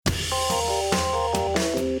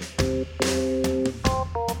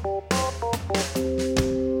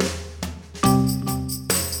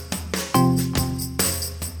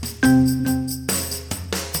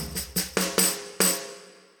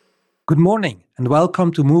Good morning and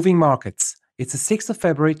welcome to Moving Markets. It's the 6th of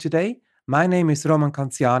February today. My name is Roman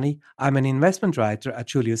Canziani. I'm an investment writer at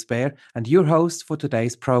Julius Baer and your host for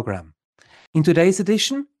today's program. In today's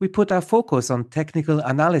edition, we put our focus on technical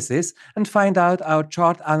analysis and find out our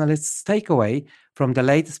chart analysts' takeaway from the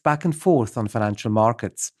latest back and forth on financial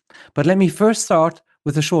markets. But let me first start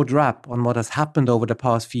with a short wrap on what has happened over the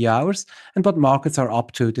past few hours and what markets are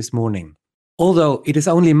up to this morning. Although it is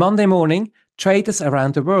only Monday morning, traders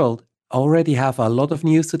around the world already have a lot of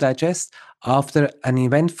news to digest after an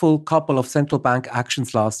eventful couple of central bank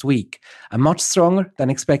actions last week, a much stronger than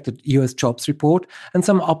expected US jobs report, and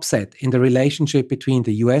some upset in the relationship between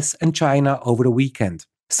the US and China over the weekend.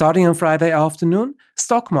 Starting on Friday afternoon,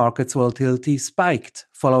 stock markets volatility spiked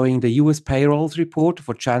following the US payrolls report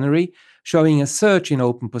for January, showing a surge in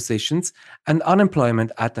open positions and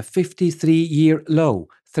unemployment at a 53-year low,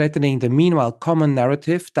 threatening the meanwhile common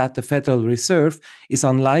narrative that the Federal Reserve is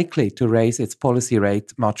unlikely to raise its policy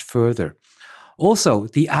rate much further. Also,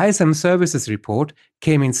 the ISM services report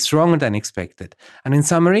came in stronger than expected. And in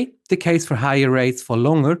summary, the case for higher rates for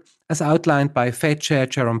longer, as outlined by Fed Chair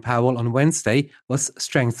Jerome Powell on Wednesday, was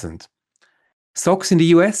strengthened. Stocks in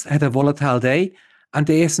the US had a volatile day, and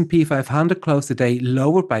the S&P 500 closed the day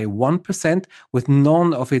lower by 1%, with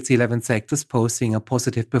none of its 11 sectors posting a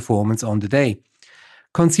positive performance on the day.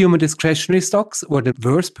 Consumer discretionary stocks were the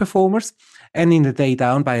worst performers, ending the day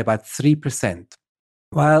down by about 3%.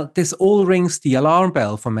 While this all rings the alarm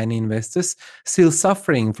bell for many investors, still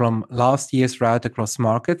suffering from last year's rout across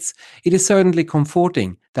markets, it is certainly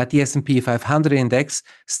comforting that the S&P 500 index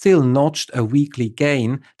still notched a weekly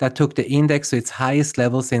gain that took the index to its highest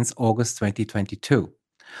level since August 2022.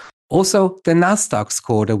 Also, the Nasdaq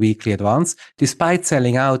scored a weekly advance, despite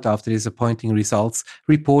selling out after disappointing results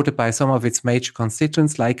reported by some of its major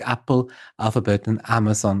constituents like Apple, Alphabet, and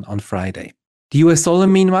Amazon on Friday. The US dollar,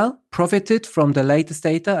 meanwhile, profited from the latest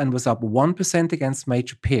data and was up 1% against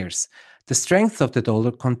major peers. The strength of the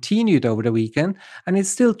dollar continued over the weekend and is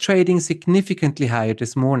still trading significantly higher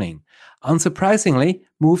this morning. Unsurprisingly,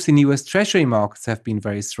 moves in US Treasury markets have been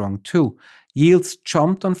very strong too. Yields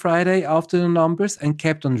jumped on Friday after the numbers and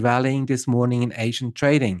kept on rallying this morning in Asian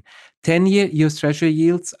trading. 10-year US Treasury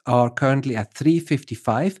yields are currently at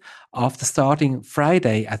 3.55 after starting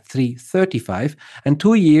Friday at 3.35, and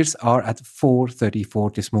 2 years are at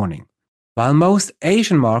 4.34 this morning. While most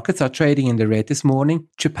Asian markets are trading in the red this morning,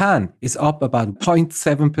 Japan is up about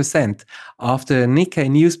 0.7% after a Nikkei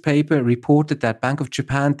newspaper reported that Bank of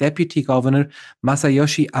Japan Deputy Governor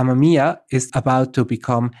Masayoshi Amamiya is about to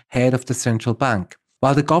become head of the central bank.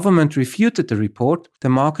 While the government refuted the report, the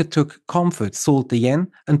market took comfort, sold the yen,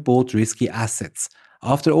 and bought risky assets.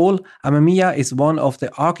 After all, Amamiya is one of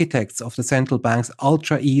the architects of the central bank's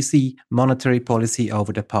ultra-easy monetary policy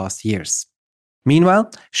over the past years. Meanwhile,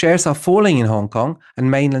 shares are falling in Hong Kong and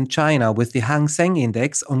mainland China, with the Hang Seng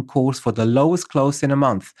Index on course for the lowest close in a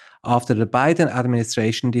month after the Biden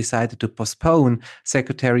administration decided to postpone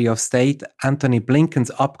Secretary of State Antony Blinken's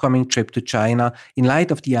upcoming trip to China in light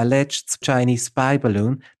of the alleged Chinese spy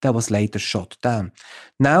balloon that was later shot down.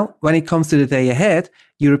 Now, when it comes to the day ahead,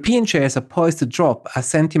 European shares are poised to drop as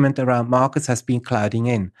sentiment around markets has been clouding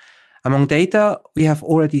in. Among data, we have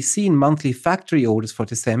already seen monthly factory orders for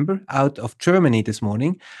December out of Germany this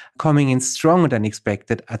morning, coming in stronger than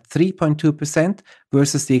expected at 3.2%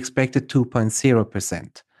 versus the expected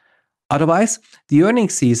 2.0%. Otherwise, the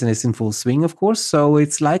earnings season is in full swing, of course, so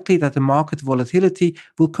it's likely that the market volatility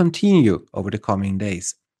will continue over the coming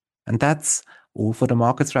days. And that's all for the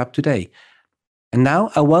markets wrap today. And now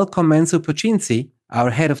I welcome Mensur Pocinci, our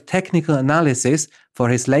head of technical analysis, for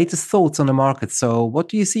his latest thoughts on the market. So what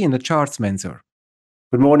do you see in the charts, Mensur?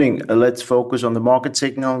 Good morning. Let's focus on the market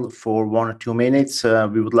signal for 1 or 2 minutes.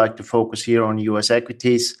 We would like to focus here on US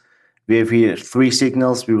equities. We have here 3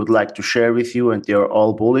 signals we would like to share with you, and they are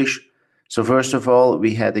all bullish. So first of all,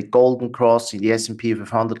 we had a golden cross in the S&P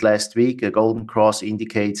 500 last week. A golden cross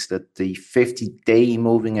indicates that the 50-day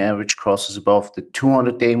moving average crosses above the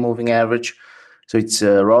 200-day moving average. So it's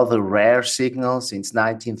a rather rare signal. Since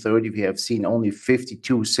 1930, we have seen only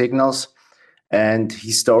 52 signals. And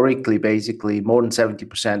historically, basically, more than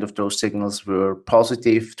 70% of those signals were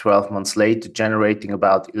positive 12 months later, generating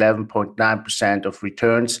about 11.9% of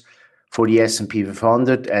returns for the S&P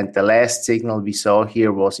 500. And the last signal we saw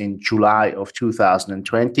here was in July of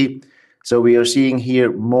 2020. So we are seeing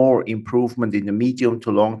here more improvement in the medium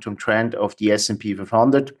to long-term trend of the S&P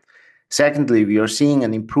 500. Secondly, we are seeing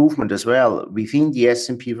an improvement as well within the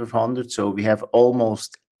S&P 500. So we have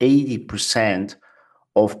almost 80%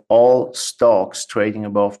 of all stocks trading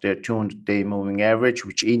above their 200-day moving average,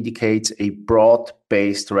 which indicates a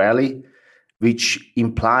broad-based rally. which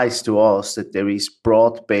implies to us that there is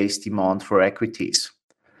broad-based demand for equities.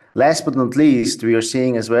 Last but not least, we are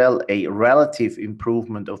seeing as well a relative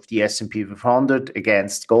improvement of the S&P 500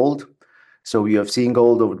 against gold. So we have seen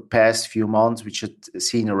gold over the past few months, which had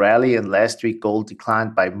seen a rally, and last week gold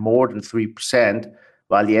declined by more than 3%,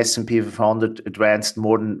 while the S&P 500 advanced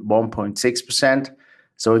more than 1.6%.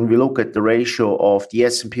 So when we look at the ratio of the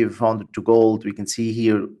S&P 500 to gold, we can see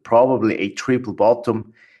here probably a triple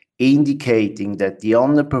bottom, indicating that the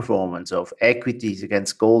underperformance of equities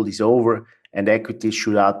against gold is over and equities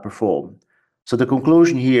should outperform. So the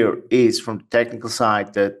conclusion here is from the technical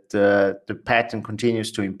side that the pattern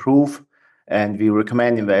continues to improve, and we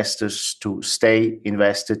recommend investors to stay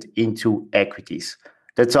invested into equities.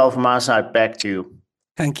 That's all from our side. Back to you.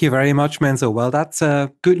 Thank you very much, Mensur. Well, that's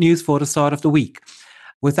good news for the start of the week.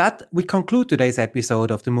 With that, we conclude today's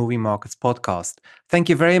episode of the Moving Markets podcast. Thank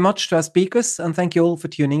you very much to our speakers, and thank you all for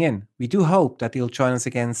tuning in. We do hope that you'll join us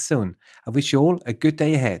again soon. I wish you all a good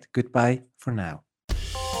day ahead. Goodbye for now.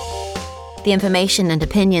 The information and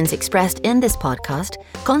opinions expressed in this podcast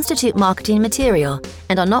constitute marketing material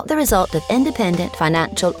and are not the result of independent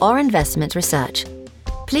financial or investment research.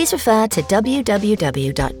 Please refer to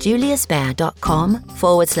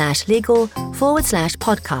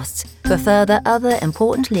www.juliusbaer.com/legal/podcasts for further other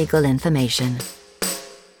important legal information.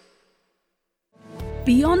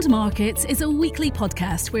 Beyond Markets is a weekly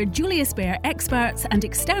podcast where Julius Baer experts and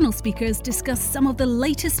external speakers discuss some of the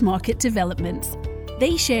latest market developments.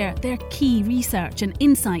 They share their key research and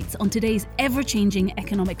insights on today's ever-changing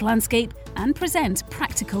economic landscape and present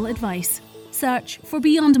practical advice. Search for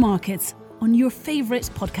Beyond Markets on your favourite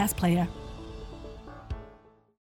podcast player.